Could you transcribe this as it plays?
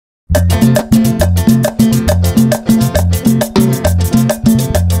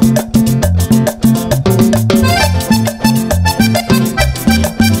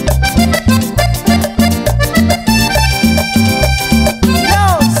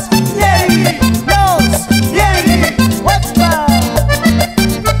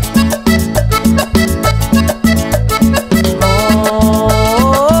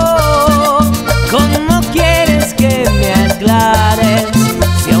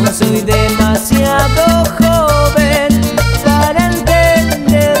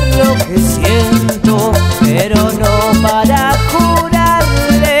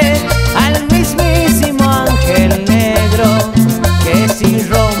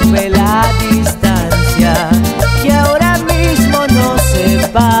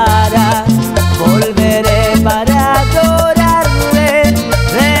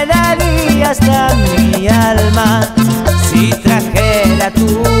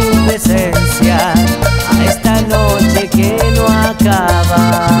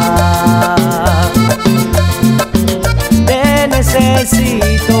acaba. Te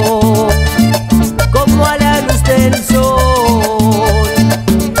necesito como a la luz del sol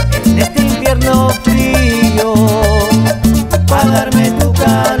en este invierno frío, para darme tu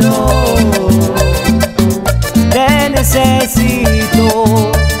calor. Te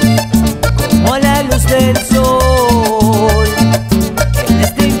necesito como la luz del sol en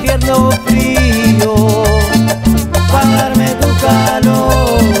este invierno frío, para darme tu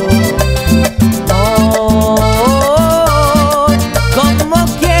calor. Oh, ¿cómo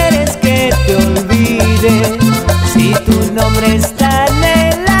quieres que te olvide si tu nombre está en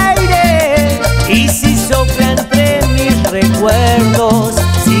el aire? Y si sopla entre mis recuerdos,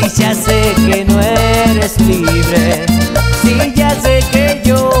 si ya sé que no eres libre, si ya sé que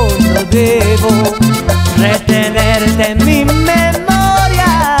yo no debo retenerte en mi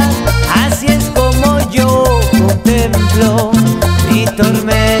memoria. Así es como yo contemplo mi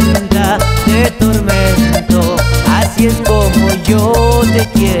tormenta de tormento, así es como yo te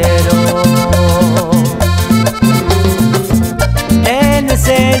quiero. Te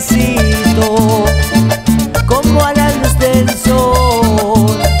necesito como a la luz del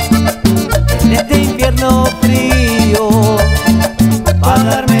sol en este invierno frío, para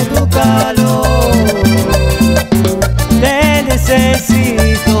darme tu calor. Te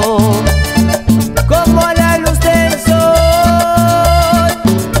necesito como a la luz del sol,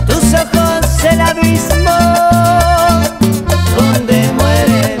 tus ojos el abismo donde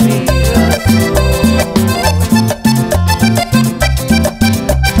muere mi razón.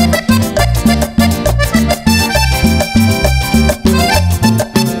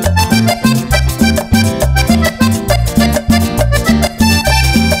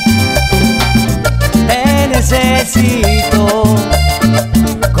 Te necesito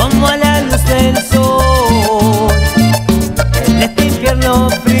como a la luz del sol en este invierno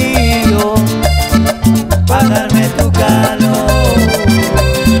frío, para darme tu calor.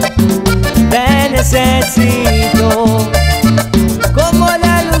 Te necesito